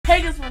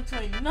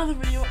back to another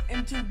video,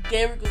 and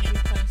today we're going to be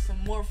playing some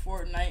more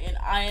Fortnite, and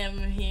I am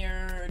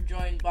here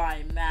joined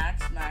by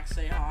Max. Max,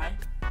 say hi.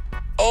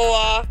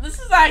 Oh, this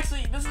is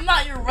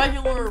not your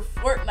regular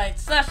Fortnite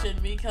session,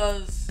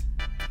 because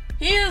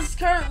he is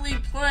currently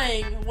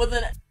playing with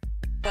an,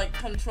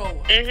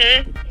 controller.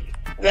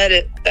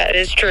 That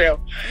is true.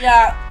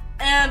 Yeah,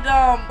 and,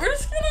 we're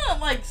just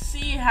gonna,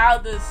 see how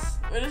this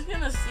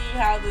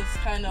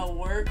kind of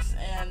works,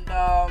 and,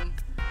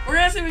 we're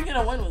gonna see if we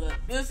can win with it.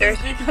 This is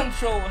the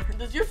controller.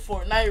 Does your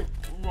Fortnite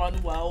run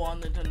well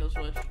on Nintendo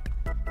Switch?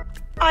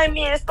 I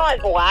mean, it's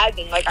not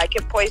lagging. I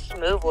can play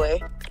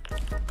smoothly.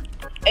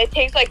 It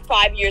takes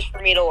 5 years for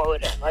me to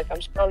load it.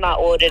 I'm still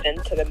not loaded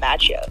into the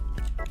match yet.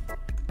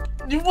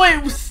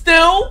 Wait,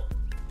 still?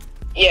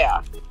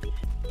 Yeah.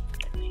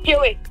 Here,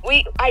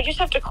 wait. I just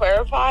have to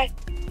clarify.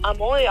 I'm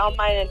only on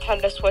my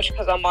Nintendo Switch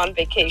because I'm on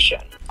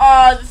vacation.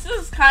 This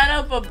is kind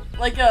of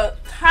a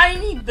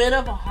tiny bit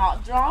of a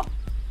hot drop.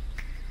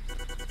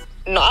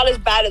 Not as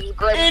bad as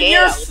Grim And Gale.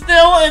 you're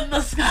still in the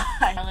sky.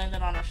 I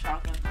landed on a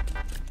shotgun.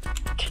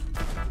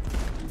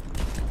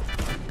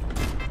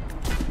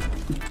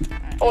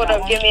 Hold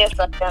up, give me a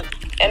second.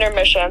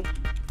 Intermission.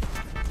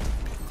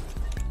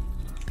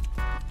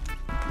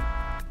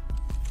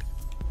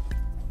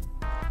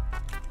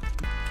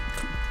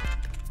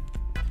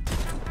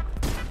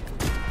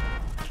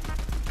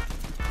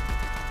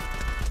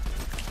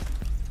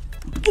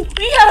 Ooh,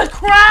 we got a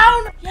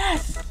crown!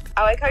 Yes!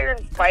 I like how you're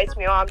in fights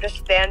me while I'm just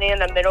standing in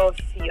the middle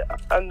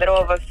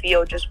of a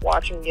field just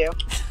watching you.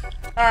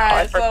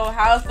 Alright, so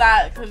how's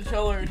that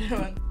controller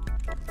doing?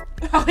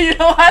 All you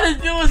know how to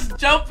do is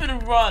jump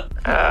and run.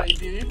 Wait,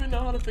 do you even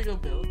know how to pick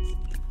up builds?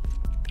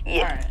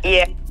 Yeah. Right.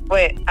 Yeah.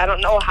 Wait, I don't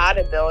know how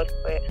to build.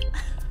 Wait.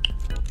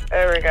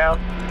 There we go.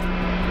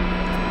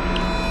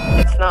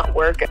 It's not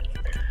working.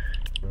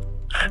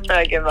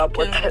 I give up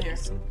with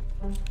it.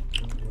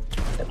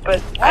 But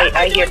Why am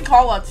I hear doing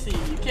call out to you?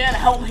 You can't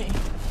help me.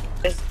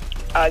 this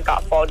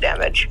got fall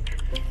damage.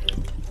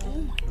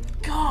 Oh my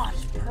gosh,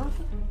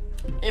 perfect.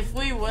 If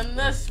we win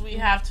this, we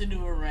have to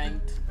do a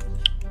ranked.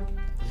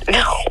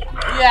 No.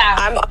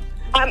 Yeah.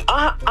 I'm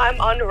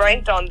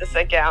unranked on this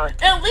account.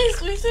 At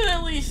least we should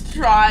at least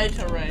try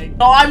to rank.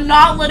 No, I'm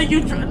not letting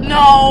you try.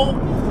 No.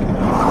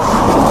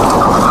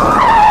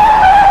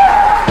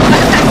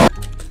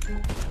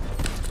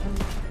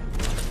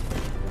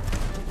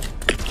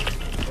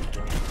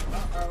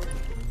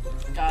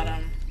 Got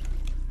him.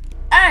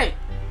 Hey!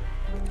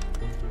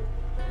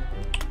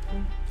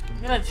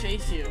 I'm gonna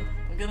chase you.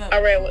 I'm gonna.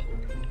 Alright,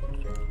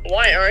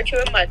 why aren't you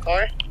in my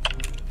car?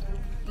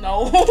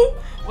 No.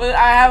 Well,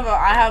 I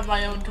have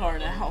my own car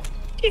now.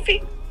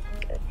 TV.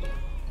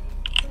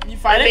 You I'm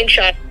fighting? being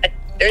shot.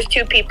 There's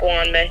 2 people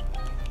on me.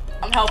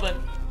 I'm helping.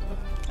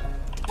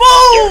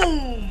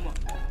 Boom!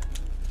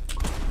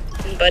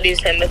 Buddy's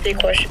Timothy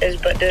question is,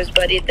 but does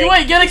Buddy think?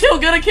 Wait, get a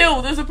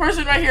kill! There's a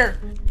person right here.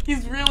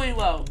 He's really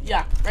low.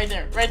 Yeah, right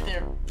there.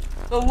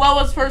 The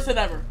lowest person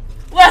ever.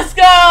 Let's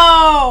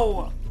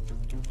go!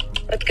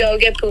 Let's go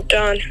get pooped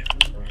on.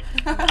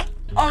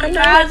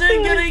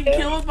 Imagine getting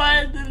killed by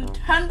a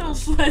Nintendo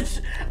Switch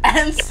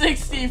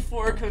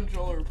N64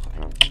 controller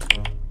player.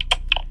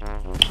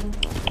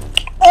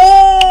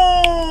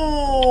 Oh!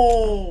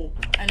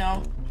 I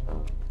know.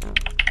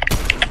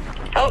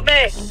 Help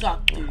me!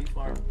 Suck, dude,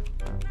 fart.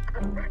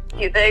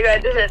 You think I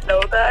didn't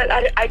know that?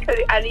 I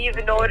didn't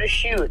even know how to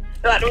shoot.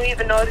 No, I don't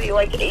even know how to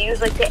use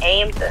the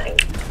aim thing.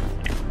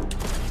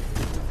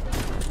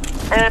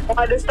 And I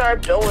wanted to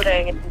start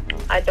building, and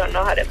I don't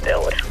know how to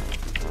build.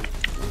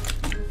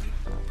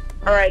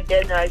 Or I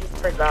did, and I just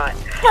forgot.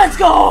 Let's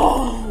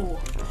go!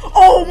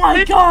 Oh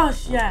my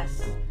gosh,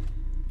 yes!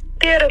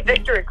 Get a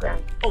victory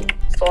crown. Oh,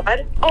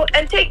 Slide. Oh,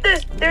 and take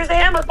this. There's a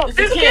hammer pump.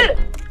 There's a kid.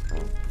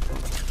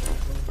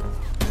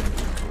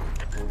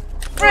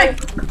 Frank!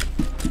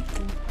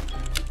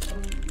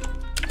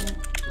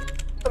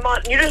 Come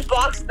on, you just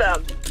boxed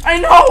them. I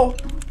know!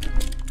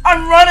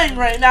 I'm running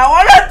right now.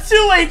 I'm at 2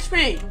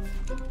 HP!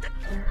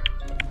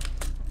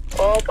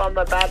 Oh, I'm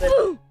a bad.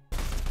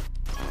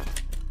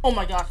 Oh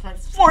my gosh, my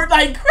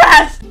Fortnite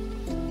crashed!